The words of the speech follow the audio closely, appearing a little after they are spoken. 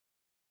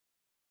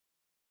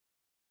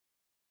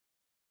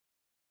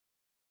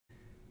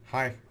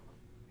Hi,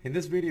 in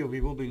this video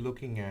we will be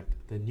looking at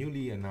the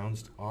newly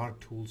announced R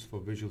tools for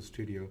Visual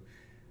Studio.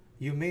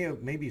 You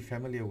may be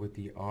familiar with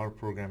the R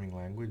programming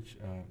language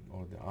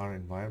or the R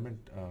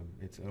environment.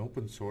 It's an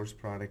open source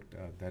product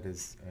that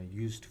is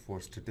used for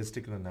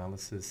statistical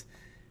analysis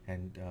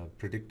and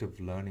predictive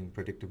learning,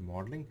 predictive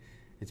modeling.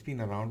 It's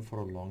been around for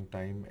a long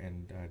time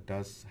and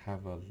does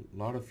have a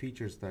lot of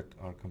features that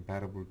are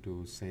compatible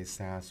to, say,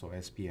 SAS or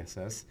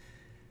SPSS.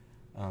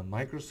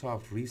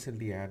 Microsoft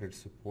recently added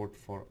support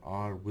for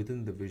R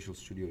within the Visual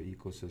Studio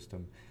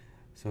ecosystem.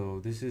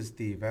 So this is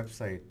the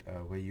website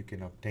where you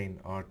can obtain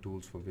R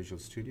tools for Visual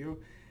Studio.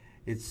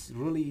 It's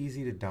really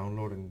easy to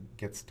download and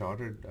get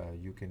started.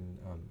 You can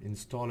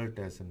install it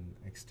as an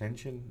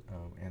extension,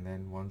 and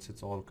then once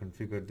it's all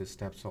configured, the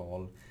steps are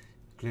all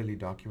clearly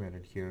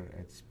documented here.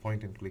 It's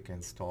point and click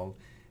install,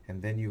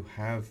 and then you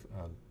have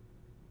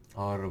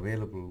R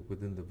available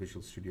within the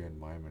Visual Studio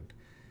environment.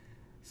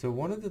 So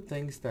one of the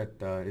things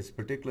that is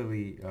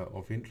particularly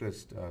of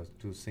interest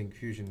to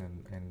Syncfusion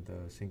and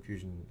the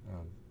Syncfusion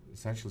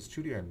Essential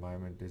Studio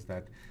environment is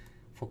that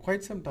for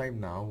quite some time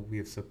now we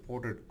have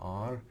supported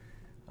R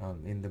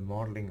in the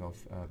modeling of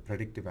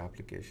predictive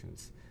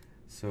applications.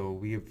 So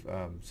we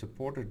have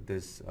supported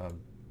this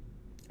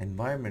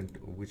environment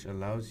which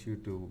allows you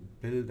to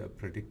build a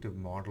predictive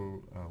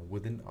model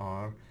within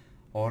R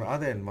or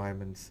other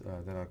environments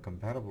that are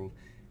compatible,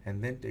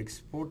 and then to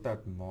export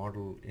that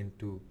model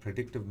into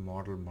predictive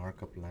model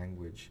markup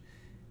language,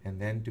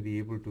 and then to be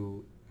able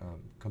to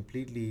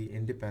completely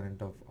independent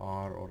of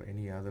R or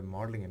any other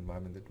modeling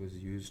environment that was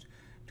used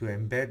to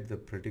embed the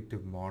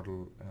predictive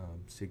model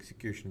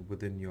execution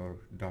within your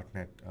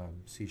 .NET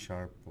C#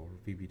 or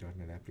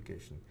VB.NET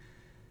application.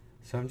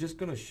 So I'm just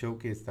going to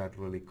showcase that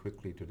really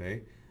quickly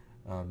today.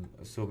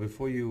 So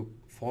before you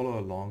follow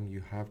along,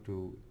 you have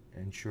to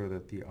ensure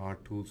that the R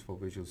tools for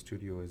Visual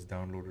Studio is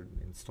downloaded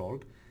and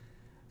installed.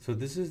 So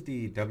this is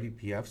the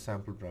WPF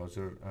sample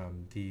browser.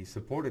 The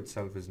support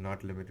itself is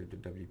not limited to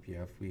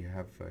WPF. We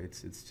have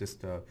it's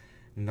just a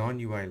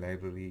non-UI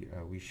library.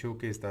 We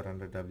showcase that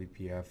under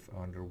WPF,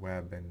 under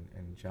web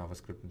and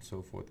JavaScript and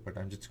so forth. But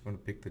I'm just going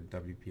to pick the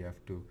WPF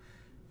to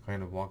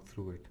kind of walk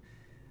through it.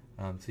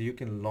 So you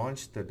can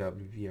launch the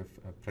WPF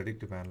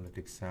Predictive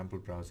Analytics sample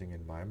browsing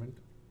environment,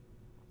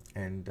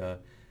 and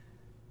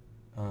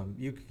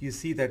you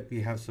see that we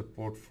have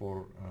support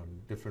for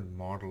different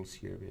models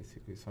here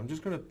basically. So I'm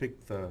just going to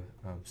pick the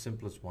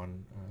simplest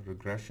one,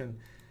 regression.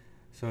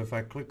 So if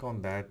I click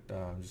on that,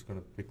 I'm just going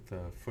to pick the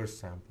first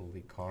sample,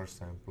 the car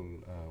sample,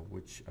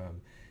 which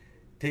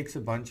takes a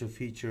bunch of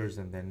features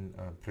and then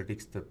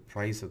predicts the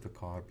price of the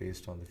car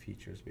based on the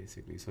features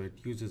basically. So it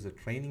uses a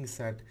training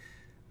set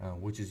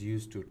which is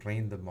used to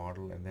train the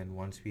model, and then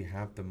once we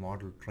have the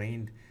model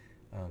trained,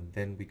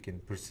 then we can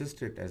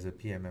persist it as a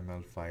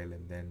pmml file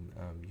and then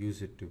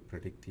use it to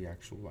predict the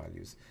actual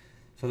values.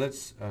 So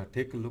let's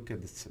take a look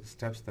at the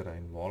steps that are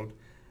involved.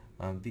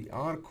 The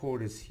R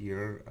code is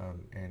here,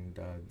 and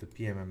the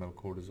pmml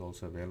code is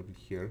also available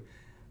here.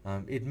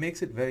 It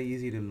makes it very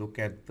easy to look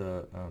at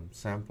the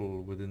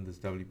sample within this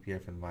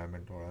WPF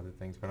environment or other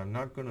things, but I'm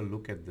not going to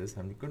look at this.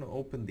 I'm going to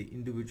open the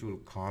individual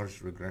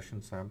cars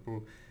regression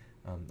sample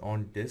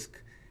on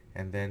disk,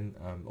 and then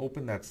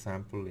open that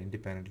sample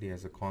independently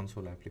as a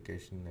console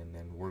application and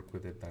then work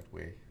with it that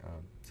way.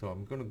 So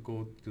I'm going to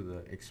go to the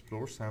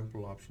explore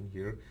sample option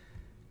here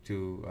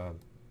to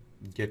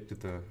get to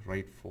the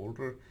right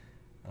folder.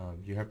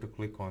 You have to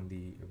click on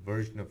the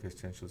version of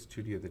Essential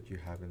Studio that you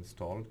have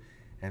installed,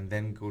 and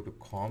then go to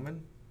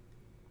common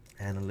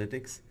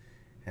analytics,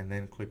 and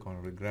then click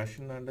on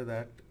regression under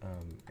that,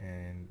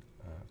 and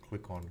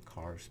click on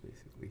cars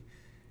basically.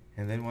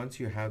 And then once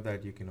you have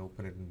that, you can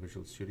open it in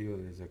Visual Studio.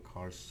 There's a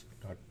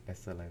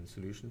cars.sln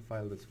solution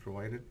file that's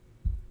provided.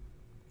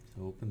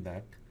 So open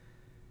that,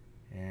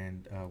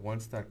 and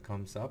once that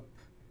comes up,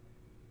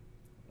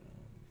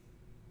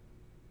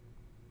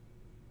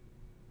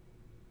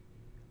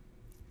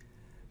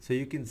 so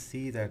you can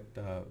see that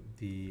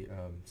the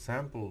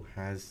sample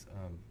has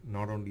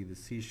not only the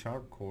C#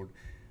 code,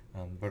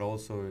 but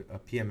also a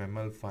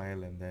pmml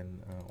file, and then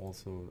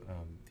also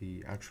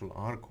the actual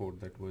R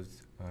code that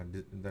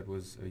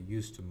was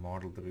used to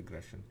model the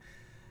regression.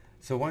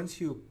 So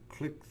once you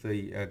click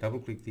the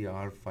double-click the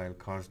R file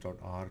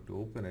cars.r to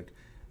open it,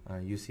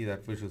 you see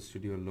that Visual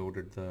Studio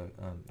loaded the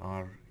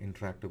R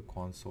interactive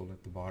console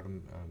at the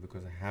bottom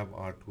because I have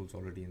R tools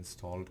already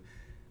installed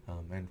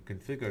and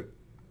configured.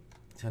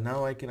 So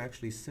now I can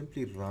actually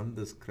simply run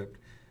the script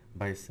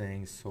by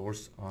saying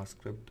source R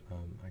script.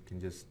 I can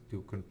just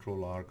do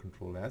Control R,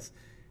 Control S,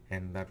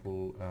 and that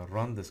will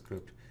run the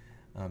script.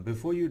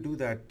 Before you do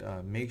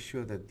that, make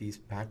sure that these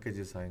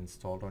packages are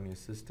installed on your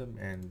system,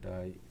 and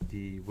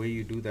the way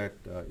you do that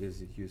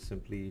is you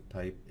simply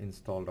type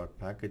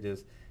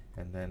install.packages,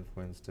 and then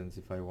for instance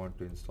if I want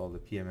to install the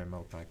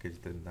pmml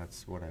package, then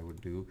that's what I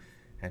would do,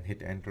 and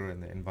hit enter,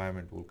 and the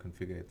environment will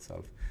configure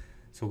itself.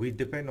 So we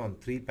depend on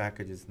three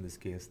packages in this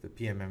case: the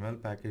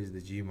pmml package, the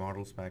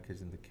gmodels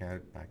package, and the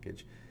caret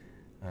package.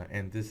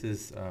 And this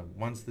is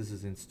once this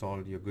is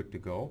installed, you're good to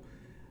go.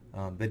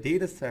 The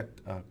data set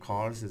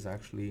cars is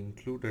actually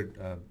included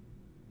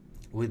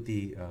with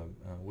the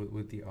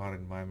R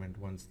environment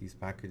once these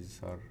packages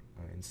are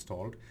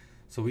installed.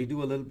 So we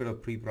do a little bit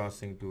of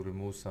pre-processing to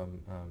remove some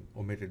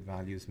omitted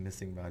values,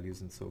 missing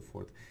values, and so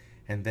forth.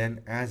 And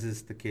then, as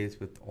is the case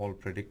with all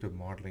predictive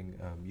modeling,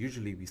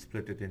 usually we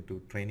split it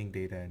into training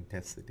data and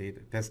test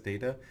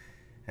data,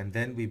 and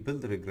then we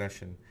build the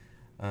regression.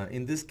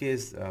 In this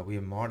case, we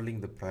are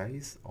modeling the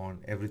price on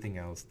everything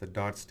else. The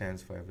dot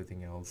stands for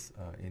everything else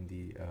in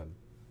the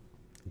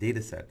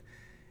data set.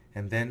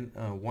 And then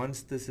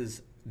once this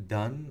is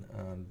done,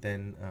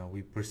 then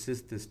we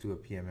persist this to a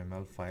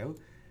pmml file,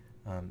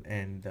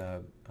 and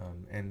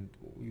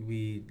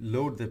we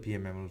load the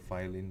pmml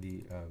file in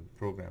the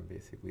program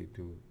basically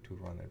to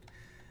run it.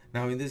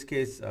 Now in this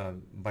case,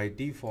 by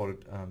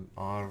default,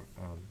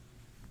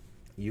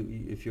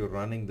 if you're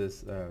running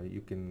this,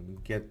 you can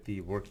get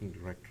the working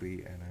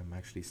directory, and I'm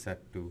actually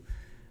set to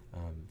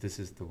this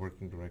is the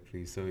working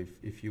directory. So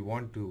if you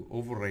want to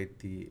overwrite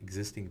the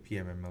existing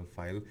pmml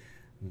file,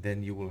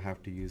 then you will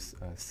have to use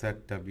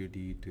set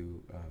wd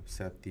to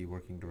set the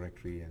working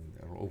directory and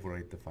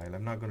overwrite the file.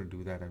 I'm not going to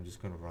do that. I'm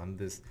just going to run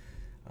this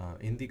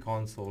in the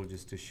console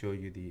just to show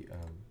you the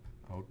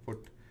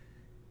output.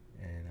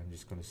 And I'm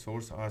just going to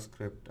source our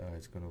script.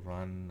 It's going to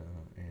run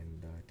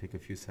and take a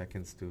few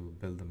seconds to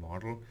build the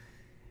model.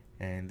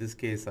 And in this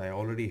case, I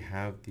already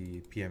have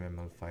the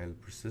pmml file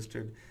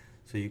persisted.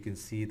 So you can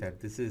see that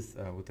this is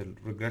with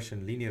a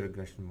linear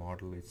regression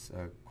model, it's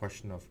a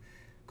question of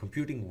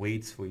computing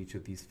weights for each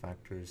of these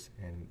factors,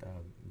 and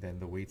then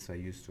the weights are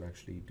used to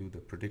actually do the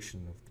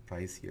prediction of the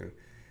price here.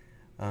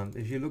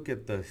 If you look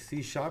at the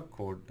C#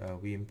 code,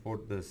 we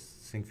import the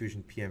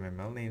Syncfusion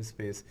pmml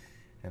namespace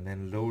and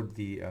then load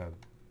the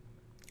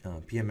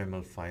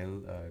pmml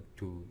file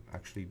to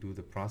actually do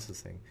the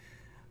processing.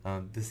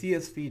 The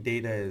CSV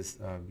data is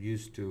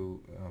used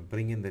to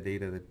bring in the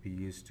data that we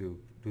use to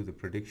do the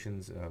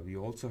predictions. We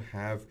also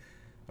have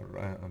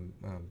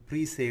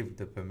pre-saved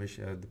the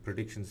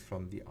predictions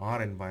from the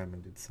R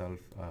environment itself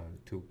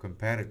to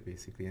compare it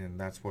basically, and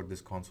that's what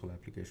this console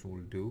application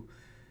will do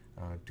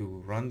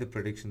to run the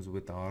predictions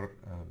with our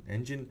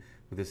engine,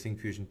 with the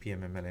Syncfusion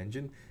pmml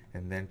engine,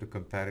 and then to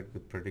compare it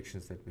with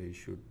predictions that were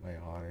issued by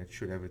R.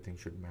 Everything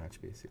should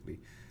match basically.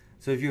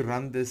 So if you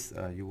run this,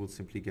 you will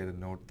simply get a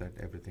note that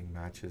everything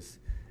matches,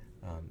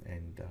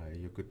 and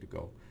you're good to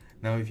go.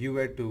 Now if you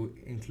were to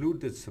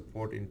include this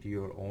support into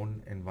your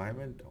own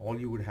environment, all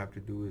you would have to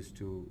do is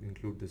to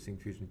include the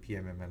Syncfusion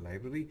pmml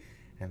library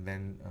and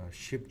then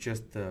ship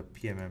just the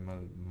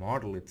pmml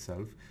model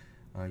itself.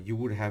 You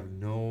would have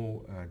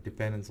no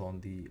dependence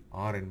on the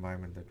R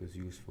environment that was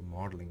used for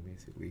modeling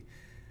basically.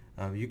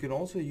 You can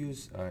also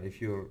use, if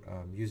you're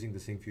using the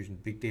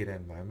Syncfusion big data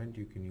environment,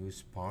 you can use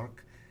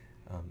Spark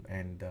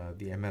and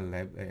the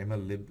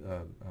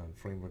MLlib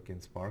framework in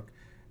Spark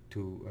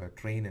to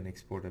train and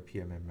export a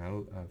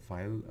pmml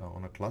file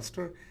on a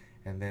cluster,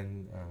 and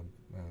then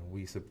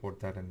we support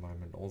that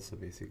environment also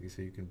basically.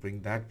 So you can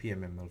bring that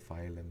pmml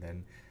file and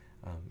then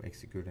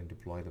execute and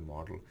deploy the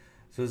model.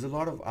 So there's a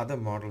lot of other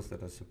models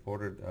that are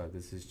supported.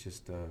 This is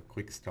just a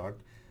quick start.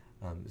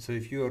 So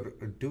if you're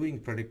doing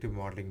predictive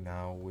modeling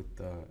now with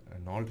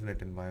an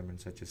alternate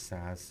environment such as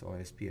SAS or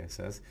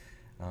SPSS,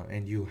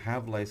 and you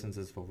have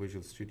licenses for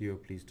Visual Studio,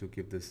 please do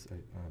give this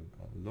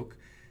a look.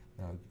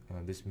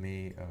 This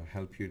may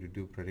help you to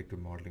do predictive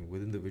modeling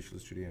within the Visual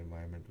Studio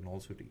environment, and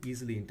also to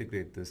easily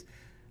integrate this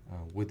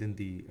within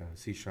the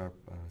C#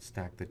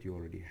 stack that you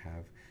already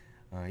have.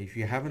 If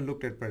you haven't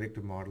looked at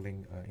predictive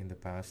modeling in the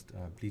past,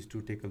 please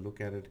do take a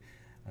look at it.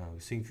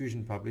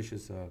 Syncfusion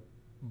publishes a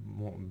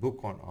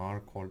book on R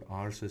called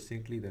R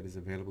Succinctly that is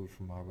available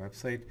from our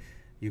website.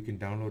 You can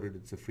download it.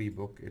 It's a free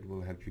book. It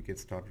will help you get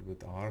started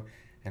with R.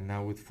 And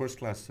now with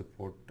first-class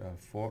support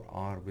for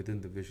R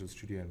within the Visual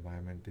Studio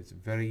environment, it's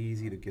very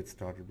easy to get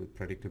started with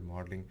predictive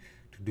modeling,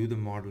 to do the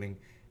modeling,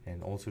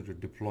 and also to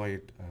deploy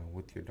it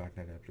with your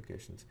 .NET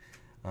applications.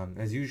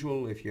 As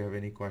usual, if you have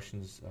any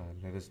questions,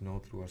 let us know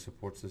through our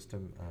support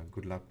system.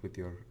 Good luck with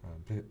your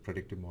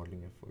predictive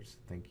modeling efforts.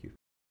 Thank you.